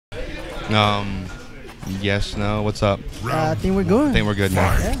Yes, no, what's up? I think we're good. I think we're good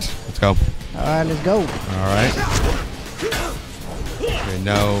now. Yeah. Let's go. Alright, let's go. Alright. Okay,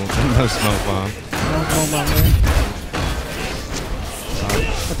 no smoke bomb. No smoke bomb there.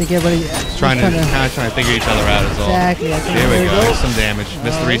 I think everybody trying to figure each other out is all. Exactly. I think Here we go. Some damage.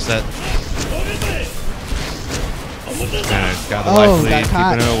 Missed the reset. And got the life lead,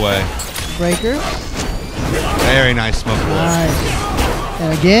 keeping it away. Breaker. Very nice smoke ball. Nice.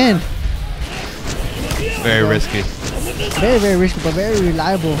 And again. Very risky. Very, very risky, but very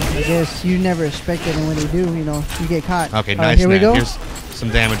reliable. I guess you never expect it, and when they do, you know, you get caught. Okay, nice. Here we go. Here's some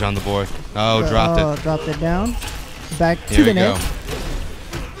damage on the board. Oh, dropped it. Dropped it down. Back to the net.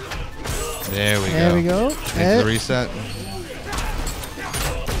 There we go. There we go. Into the reset.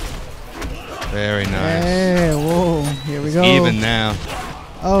 Very nice. Hey, whoa. Here we go. Even now.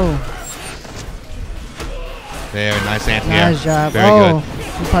 Oh. Very nice anti-air. Nice job. Very good.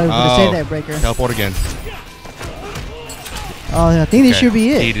 You probably would have said that, Breaker. Teleport again. Oh, I think this should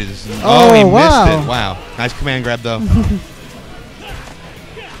be it. He missed it. Wow. Nice command grab, though.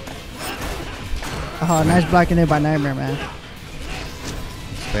 Oh, nice blocking there by Nitemare, man.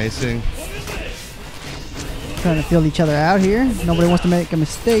 Spacing. Trying to fill each other out here. Nobody wants to make a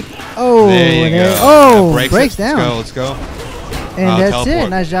mistake. Oh, there you go. Oh, breaks down. Let's go. And that's it.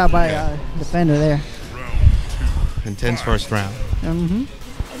 Nice job by defender there. Intense first round. Mm-hmm.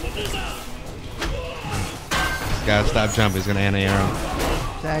 He's got to stop jumping. He's going to anti-air him.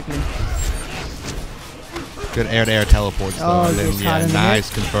 Exactly. Good air-to-air teleports, though. Oh, And then,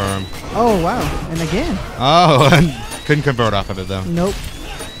 nice confirm. Oh, wow. And again. Oh, couldn't convert off of it, though. Nope.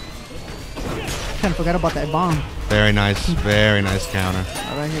 Kind of forgot about that bomb. Very nice counter.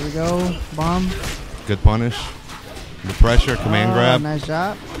 All right, here we go. Bomb. Good punish. The pressure, command grab. Nice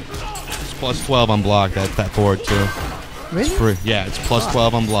job. It's plus 12 on block, that forward, too. Really? It's free. Yeah, it's plus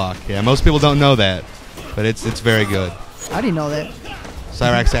 12 on block. Yeah, most people don't know that, but it's very good. I didn't know that.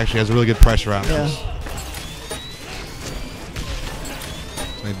 Cyrax actually has a really good pressure options. Yeah.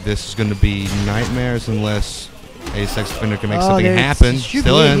 This is going to be nightmares unless A-Sects-Defender can make something happen.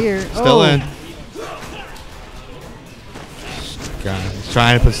 Still in. Still in. God, he's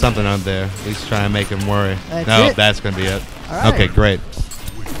trying to put something on there. He's trying to make him worry. That's going to be it. Right. Okay, great.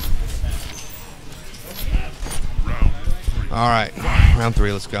 All right, round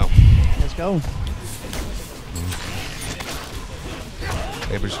 3, let's go. Let's go.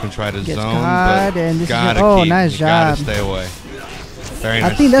 Okay, we're just going to try to zone, caught, but and this nice job. Gotta stay away. Very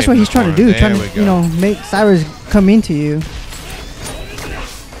nice. I think that's what he's trying to do, trying to, make Cyrus come into you.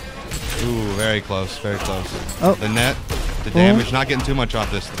 Ooh, very close, very close. Oh. The net, the damage, not getting too much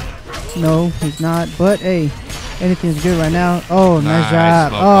off this thing. No, he's not, but hey, anything's good right now. Oh, nice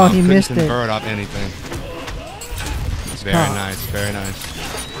job. Oh, he missed it. Couldn't convert off anything. Very nice, very nice.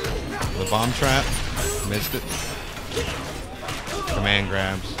 The bomb trap, missed it. Command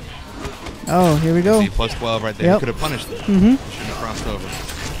grabs. Oh, here we go. See, plus 12 right there. Yep. You could have punished it. Mm-hmm. Shouldn't have crossed over.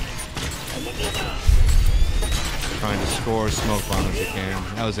 Trying to score smoke bomb as you can.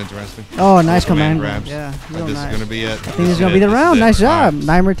 That was interesting. Oh, nice command grabs. Yeah, this is going to be it. I think this is going to be the round. Nice job.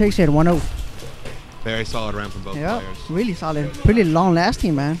 Nitemare takes it 1-0. Very solid round from both players. Really solid. Pretty long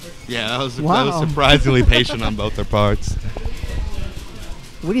lasting, man. Yeah, that was surprisingly patient on both their parts.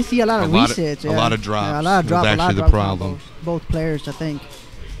 We didn't see a lot of resets. A lot of drops. Yeah, a lot of drops. That's actually the problem. Both players, I think,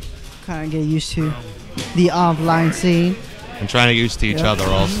 kind of get used to the offline scene. And trying to get used to each other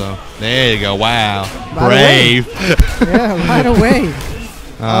also. There you go. Wow. Right brave. Yeah, right away.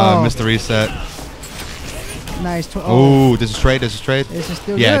 Missed the reset. Nice. Oh, this is trade. This is trade. This is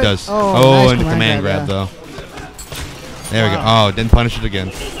still yeah, good. It does. Nice and the command grab though. There we go. Oh, didn't punish it again.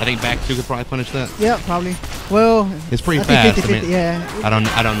 I think back 2 could probably punish that. Yeah, probably. Well, it's pretty fast. 50, 50, yeah. I don't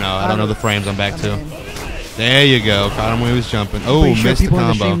know. I don't know the frames on back 2. There you go. Caught him when he was jumping. Oh, missed the combo. People in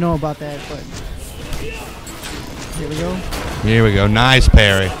the stream know about that, but here we go. Here we go. Nice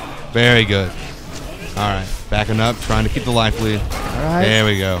parry. Very good. All right, backing up, trying to keep the life lead. All right. There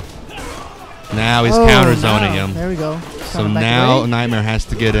we go. Now he's counter zoning him. There we go. So now Nitemare has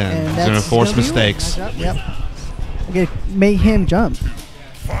to get in. He's going to force mistakes. Nice. Yep. Okay, make him jump.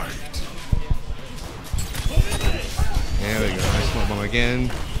 There we go. Nice smoke bomb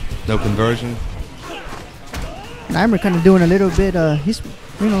again. No conversion. Nitemare kind of doing a little bit. He's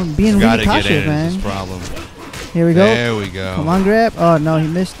being really cautious, man. This problem. Here we go. There we go. Come on, grab. Oh no, he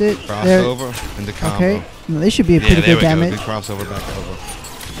missed it. Crossover into combo. Okay, no, this should be a pretty good damage. Good crossover back over.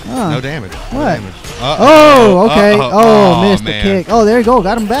 Oh. No damage. What? No damage. Oh, okay. Missed the kick. Oh, there you go.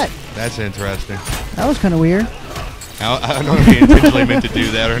 Got him back. That's interesting. That was kind of weird. I don't know if he intentionally meant to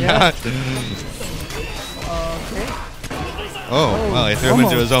do that or not. Okay. Oh, well, he threw him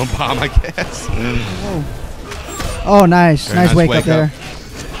into his own bomb, I guess. Oh, nice. Very nice wake up there.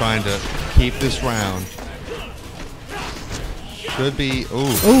 Trying to keep this round. Should be.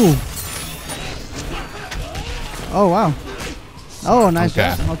 Ooh. Oh, wow. Oh, nice.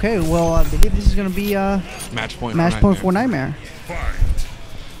 Okay, well, I believe this is going to be match point for Nitemare.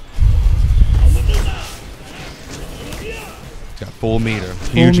 Got full meter.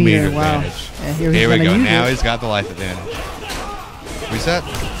 Huge meter advantage. Yeah, here we go. Now he's got the life advantage. Reset.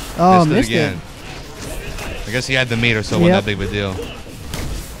 Oh, missed it again. I guess he had the meter, so it wasn't that big of a deal.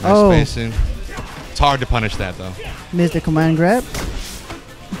 Nice spacing. It's hard to punish that, though. Missed the command grab.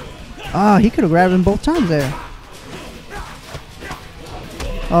 Oh, he could have grabbed him both times there.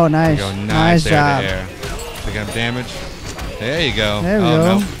 Oh, nice. There you go. Nice job. Picking up damage. There you go. There we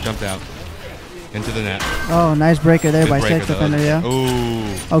go. No. Jumped out. Into the net. Oh, nice breaker there by A-Sects-Defender, yeah.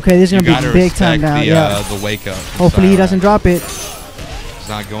 Ooh. Okay, this is going to be big time now. The wake up. Hopefully he doesn't drop it. He's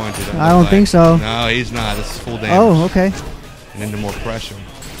not going to. I don't think so. No, he's not. This is full damage. Oh, okay. And into more pressure.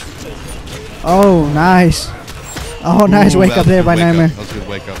 Oh, nice. Oh, nice wake up there by Nitemare. That was a good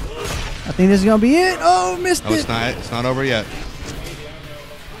wake up. I think this is going to be it. Oh, missed it. It's not over yet.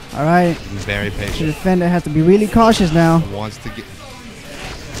 All right. He's very patient. The defender has to be really cautious now. Wants to get.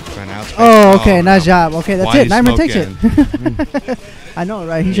 Oh, okay. Nice job. Okay, that's it. Nitemare takes it. I know,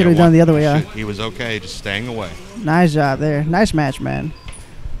 right? He should have done the other way. Yeah. He was okay, just staying away. Nice job there. Nice match, man.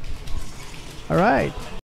 All right.